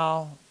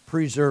shall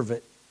preserve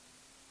it.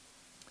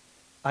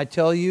 I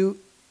tell you,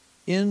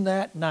 in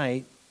that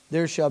night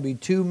there shall be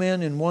two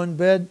men in one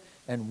bed,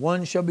 and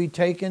one shall be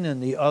taken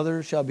and the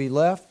other shall be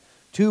left.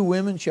 2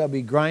 women shall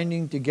be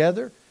grinding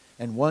together,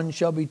 and one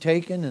shall be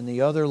taken and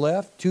the other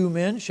left. 2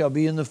 men shall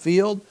be in the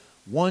field,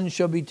 one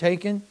shall be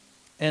taken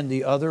and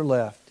the other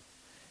left.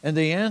 And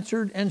they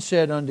answered and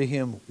said unto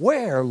him,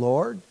 Where,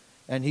 Lord?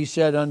 And he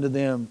said unto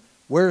them,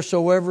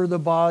 Wheresoever the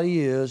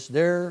body is,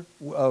 there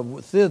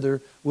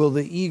thither will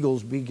the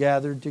eagles be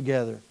gathered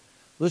together.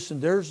 Listen,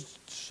 there's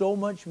so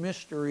much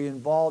mystery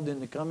involved in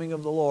the coming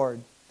of the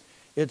Lord.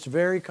 It's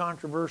very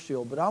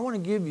controversial. But I want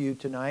to give you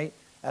tonight,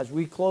 as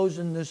we close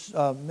in this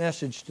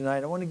message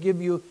tonight, I want to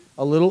give you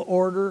a little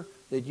order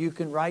that you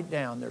can write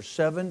down. There's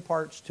 7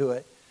 parts to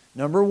it.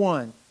 Number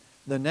 1,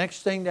 the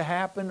next thing to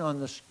happen on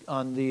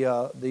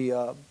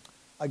the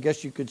I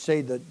guess you could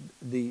say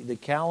the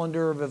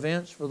calendar of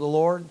events for the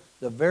Lord.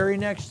 The very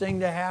next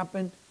thing to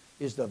happen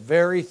is the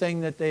very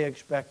thing that they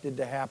expected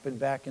to happen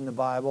back in the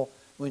Bible.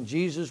 When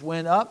Jesus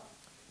went up,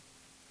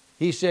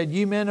 He said,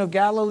 Ye men of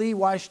Galilee,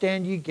 why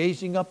stand ye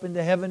gazing up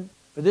into heaven?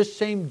 For this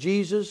same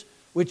Jesus,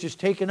 which is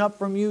taken up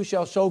from you,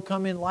 shall so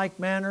come in like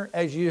manner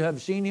as you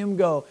have seen Him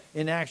go,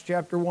 in Acts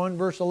chapter 1,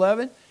 verse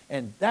 11.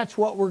 And that's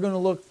what we're going to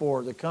look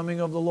for, the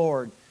coming of the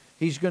Lord.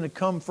 He's going to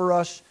come for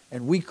us,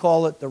 and we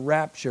call it the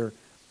rapture.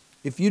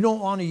 If you don't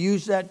want to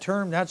use that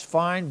term, that's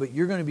fine, but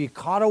you're going to be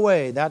caught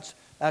away. That's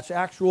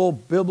actual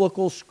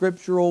biblical,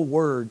 scriptural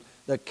word,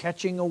 the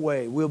catching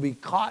away. We'll be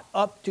caught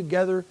up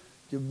together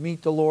to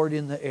meet the Lord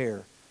in the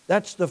air.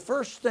 That's the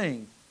first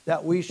thing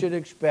that we should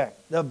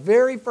expect. The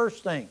very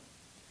first thing.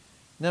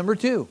 Number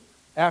 2,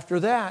 after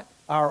that,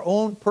 our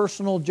own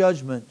personal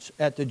judgments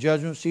at the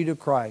judgment seat of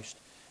Christ.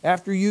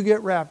 After you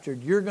get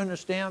raptured, you're going to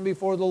stand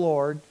before the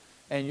Lord,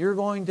 and you're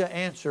going to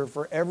answer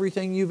for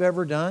everything you've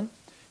ever done.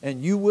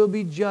 And you will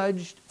be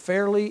judged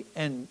fairly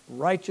and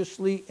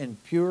righteously and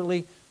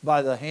purely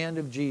by the hand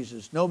of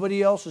Jesus.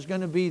 Nobody else is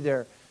going to be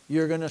there.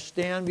 You're going to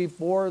stand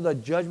before the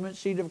judgment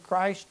seat of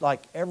Christ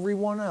like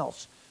everyone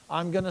else.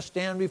 I'm going to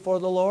stand before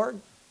the Lord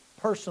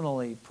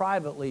personally,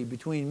 privately,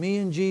 between me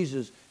and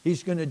Jesus.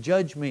 He's going to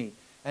judge me,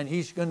 and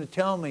He's going to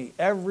tell me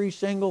every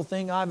single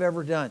thing I've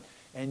ever done.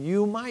 And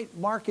you might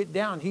mark it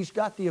down. He's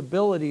got the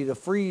ability to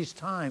freeze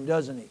time,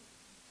 doesn't He?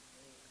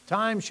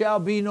 Time shall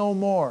be no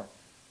more.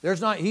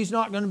 He's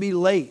not going to be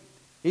late.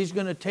 He's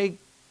going to take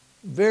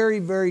very,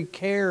 very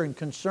care and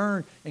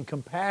concern and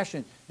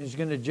compassion. And He's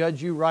going to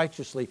judge you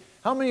righteously.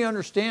 How many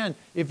understand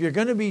if you're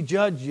going to be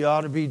judged, you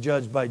ought to be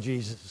judged by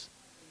Jesus?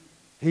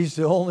 He's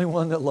the only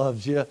one that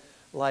loves you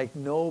like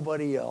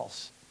nobody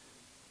else.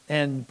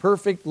 And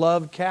perfect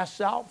love casts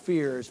out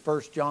fear, as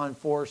 1 John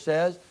 4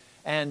 says.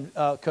 And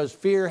because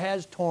fear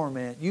has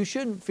torment. You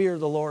shouldn't fear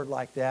the Lord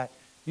like that.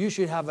 You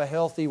should have a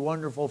healthy,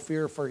 wonderful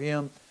fear for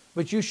Him.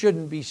 But you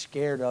shouldn't be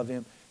scared of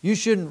Him. You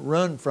shouldn't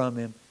run from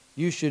Him.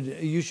 You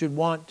should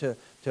want to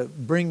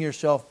bring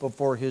yourself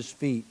before His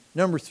feet.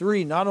 Number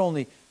 3, not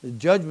only the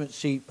judgment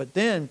seat, but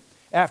then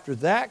after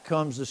that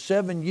comes the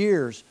 7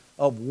 years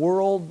of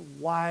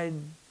worldwide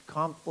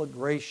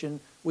conflagration.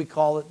 We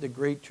call it the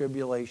Great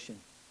Tribulation.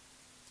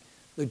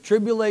 The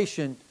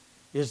tribulation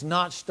is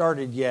not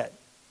started yet.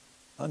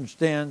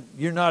 Understand,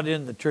 you're not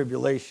in the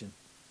tribulation.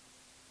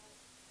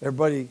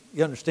 Everybody,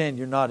 you understand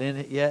you're not in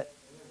it yet?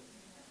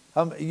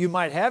 You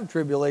might have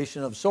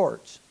tribulation of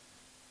sorts.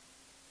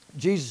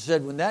 Jesus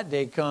said when that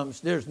day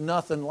comes, there's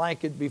nothing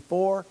like it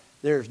before.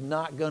 There's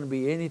not going to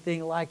be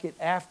anything like it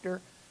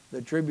after.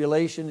 The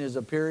tribulation is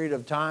a period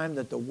of time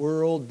that the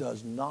world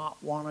does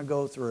not want to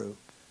go through.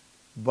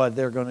 But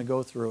they're going to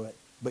go through it.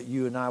 But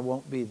you and I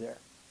won't be there.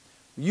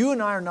 You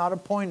and I are not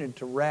appointed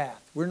to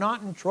wrath. We're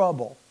not in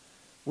trouble.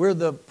 We're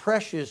the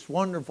precious,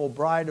 wonderful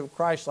bride of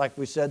Christ, like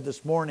we said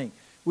this morning.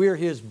 We're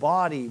His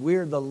body.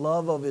 We're the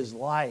love of His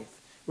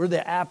life. We're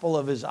the apple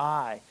of His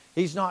eye.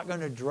 He's not going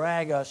to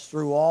drag us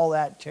through all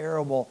that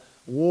terrible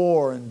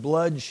war and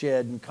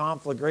bloodshed and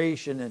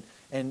conflagration.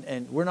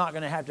 And we're not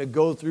going to have to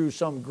go through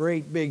some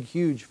great, big,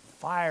 huge,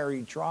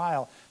 fiery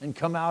trial and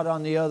come out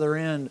on the other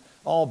end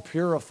all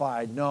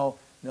purified. No,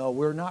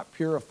 we're not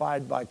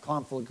purified by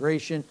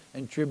conflagration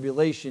and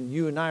tribulation.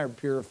 You and I are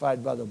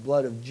purified by the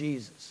blood of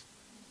Jesus.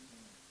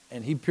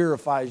 And He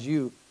purifies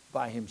you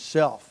by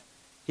Himself.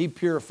 He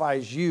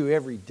purifies you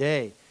every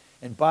day.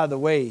 And by the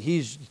way,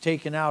 He's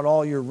taken out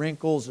all your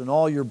wrinkles and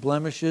all your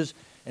blemishes.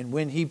 And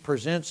when He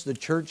presents the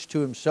church to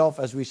Himself,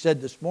 as we said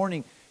this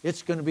morning,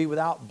 it's going to be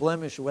without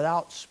blemish,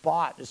 without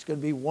spot. It's going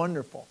to be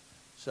wonderful.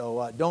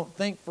 So don't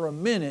think for a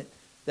minute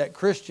that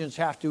Christians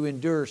have to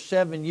endure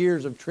 7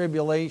 years of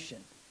tribulation.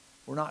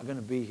 We're not going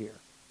to be here.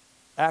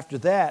 After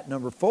that,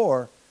 number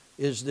 4,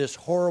 is this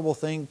horrible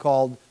thing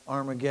called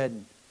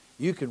Armageddon.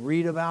 You can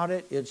read about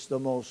it. It's the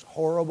most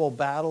horrible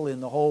battle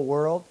in the whole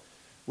world.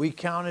 We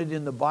counted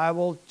in the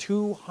Bible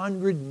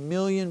 200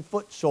 million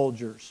foot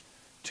soldiers.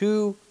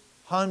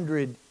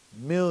 200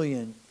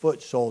 million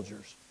foot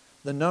soldiers.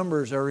 The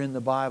numbers are in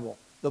the Bible.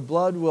 The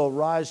blood will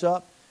rise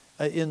up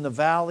in the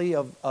valley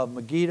of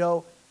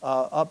Megiddo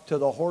up to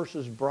the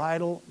horse's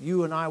bridle.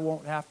 You and I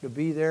won't have to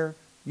be there.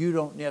 You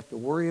don't have to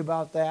worry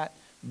about that.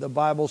 The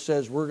Bible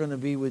says we're going to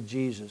be with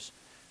Jesus.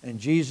 And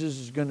Jesus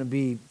is going to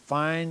be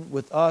fine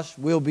with us.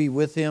 We'll be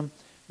with Him.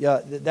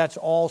 Yeah, that's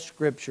all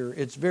Scripture.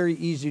 It's very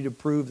easy to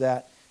prove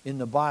that in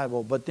the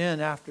Bible. But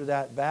then after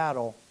that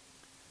battle,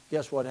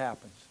 guess what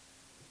happens?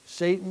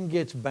 Satan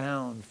gets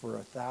bound for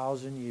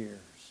 1,000 years.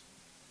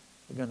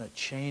 They're going to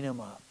chain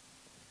him up,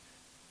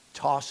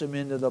 toss him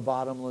into the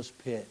bottomless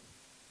pit.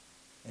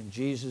 And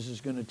Jesus is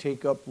going to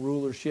take up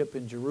rulership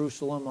in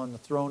Jerusalem on the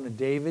throne of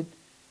David.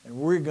 And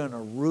we're going to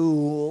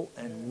rule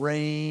and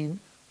reign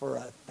for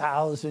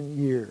 1,000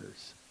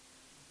 years.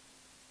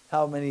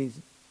 How many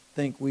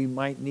think we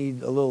might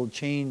need a little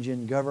change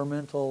in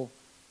governmental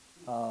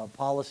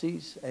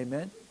policies?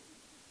 Amen?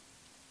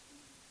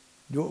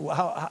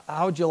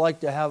 How would you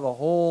like to have a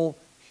whole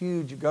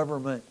huge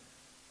government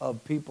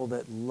of people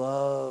that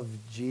love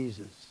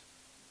Jesus?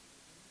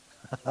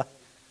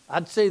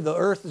 I'd say the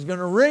earth is going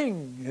to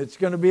ring. It's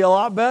going to be a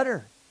lot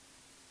better.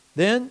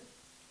 Then,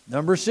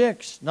 number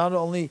 6, not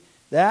only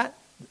that,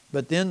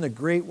 but then the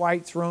great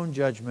white throne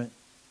judgment.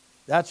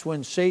 That's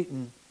when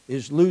Satan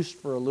is loosed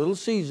for a little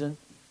season.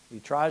 He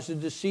tries to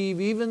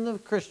deceive even the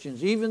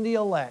Christians, even the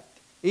elect,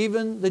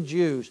 even the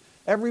Jews.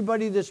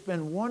 Everybody that's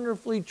been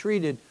wonderfully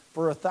treated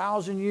for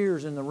 1,000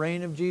 years in the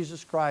reign of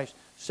Jesus Christ.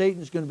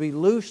 Satan's going to be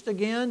loosed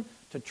again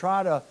to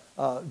try to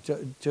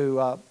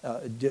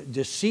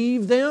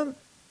deceive them.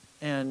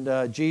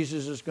 And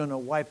Jesus is going to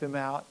wipe him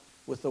out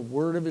with the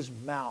word of his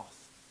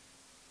mouth.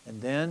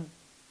 And then,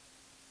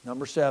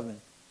 number 7,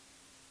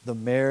 the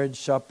marriage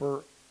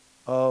supper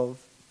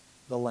of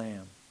the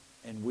Lamb.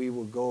 And we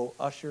will go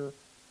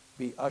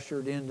be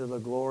ushered into the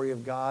glory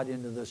of God,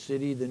 into the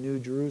city, the New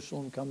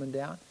Jerusalem coming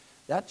down.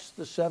 That's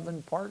the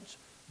 7 parts,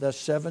 the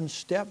 7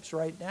 steps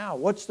right now.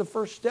 What's the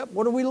first step?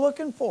 What are we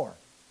looking for?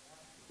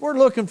 We're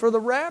looking for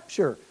the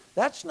rapture.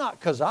 That's not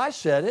because I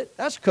said it.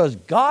 That's because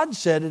God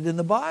said it in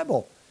the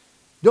Bible.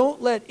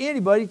 Don't let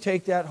anybody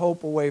take that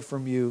hope away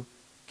from you.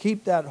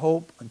 Keep that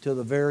hope until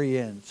the very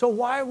end. So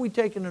why are we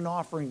taking an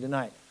offering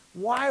tonight?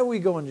 Why are we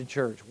going to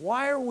church?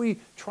 Why are we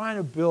trying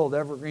to build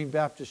Evergreen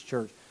Baptist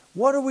Church?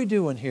 What are we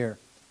doing here?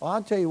 Well,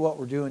 I'll tell you what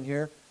we're doing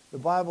here. The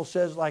Bible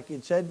says, like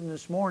it said in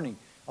this morning,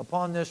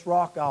 upon this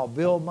rock I'll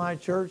build my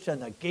church,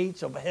 and the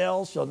gates of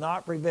hell shall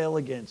not prevail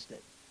against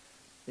it.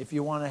 If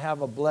you want to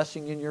have a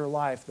blessing in your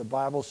life, the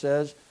Bible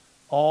says,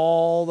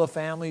 all the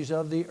families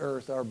of the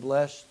earth are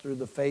blessed through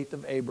the faith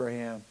of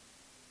Abraham.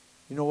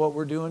 You know what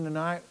we're doing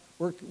tonight?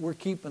 We're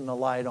keeping the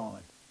light on.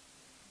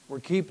 We're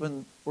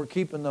keeping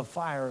the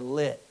fire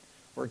lit.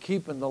 We're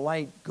keeping the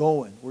light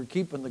going. We're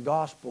keeping the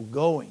gospel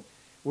going.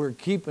 We're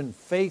keeping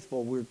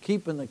faithful. We're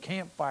keeping the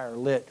campfire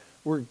lit.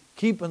 We're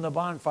keeping the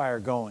bonfire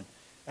going.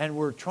 And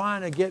we're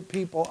trying to get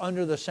people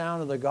under the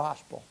sound of the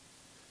gospel.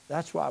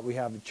 That's why we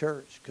have a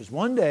church. Because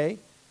one day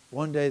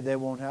they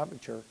won't have a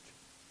church.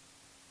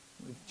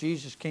 If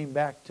Jesus came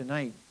back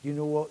tonight, do you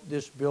know what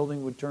this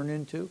building would turn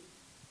into?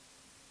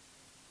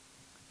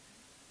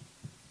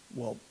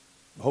 Well,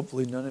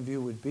 hopefully none of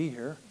you would be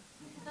here.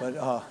 But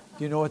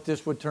do you know what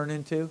this would turn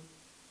into?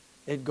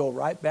 It'd go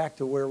right back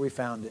to where we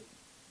found it.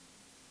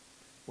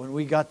 When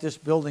we got this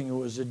building, it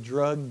was a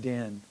drug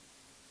den.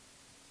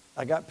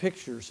 I got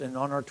pictures, and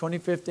on our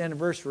 25th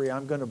anniversary,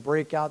 I'm going to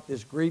break out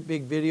this great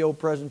big video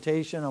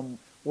presentation. I'm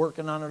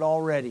working on it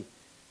already.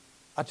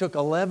 I took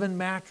 11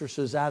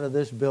 mattresses out of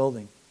this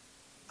building.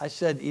 I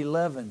said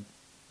 11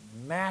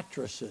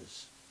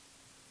 mattresses.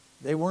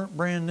 They weren't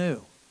brand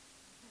new.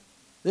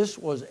 This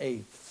was a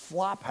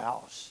flop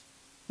house.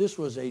 This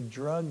was a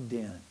drug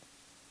den.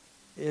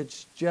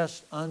 It's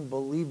just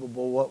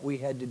unbelievable what we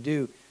had to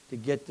do to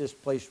get this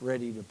place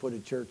ready to put a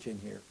church in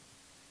here.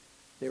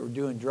 They were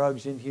doing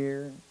drugs in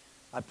here.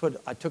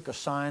 I took a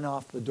sign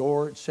off the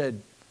door. It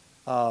said,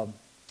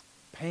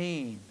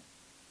 pain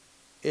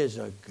is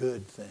a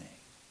good thing.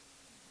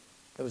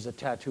 It was a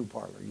tattoo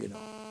parlor, you know.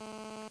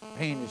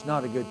 Pain is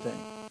not a good thing.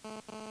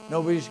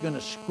 Nobody's going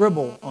to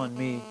scribble on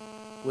me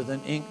with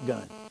an ink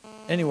gun.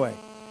 Anyway,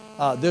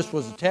 this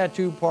was a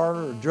tattoo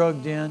parlor, a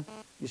drug den.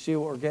 You see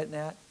what we're getting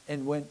at?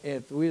 And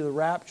if the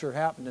rapture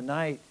happened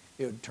tonight,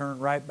 it would turn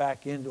right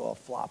back into a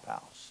flop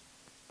house.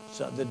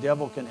 So the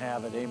devil can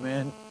have it,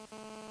 amen?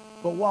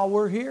 But while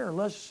we're here,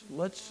 let's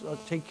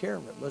take care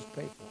of it. Let's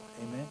pay for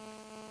it, amen?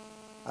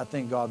 I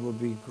think God will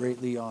be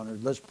greatly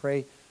honored. Let's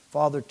pray.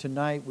 Father,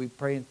 tonight we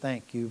pray and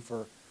thank you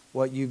for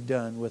what you've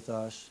done with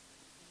us.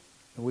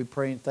 And we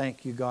pray and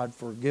thank you, God,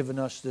 for giving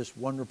us this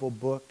wonderful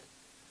book,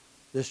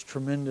 this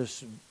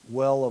tremendous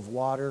well of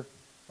water,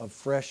 of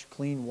fresh,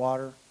 clean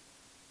water.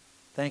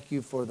 Thank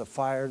you for the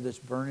fire that's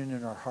burning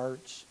in our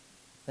hearts.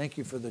 Thank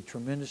you for the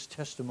tremendous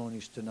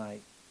testimonies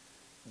tonight.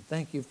 And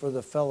thank you for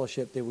the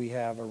fellowship that we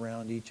have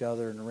around each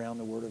other and around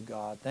the Word of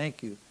God.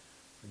 Thank you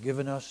for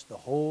giving us the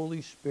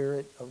Holy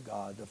Spirit of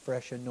God, the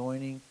fresh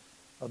anointing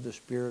of the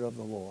Spirit of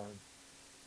the Lord.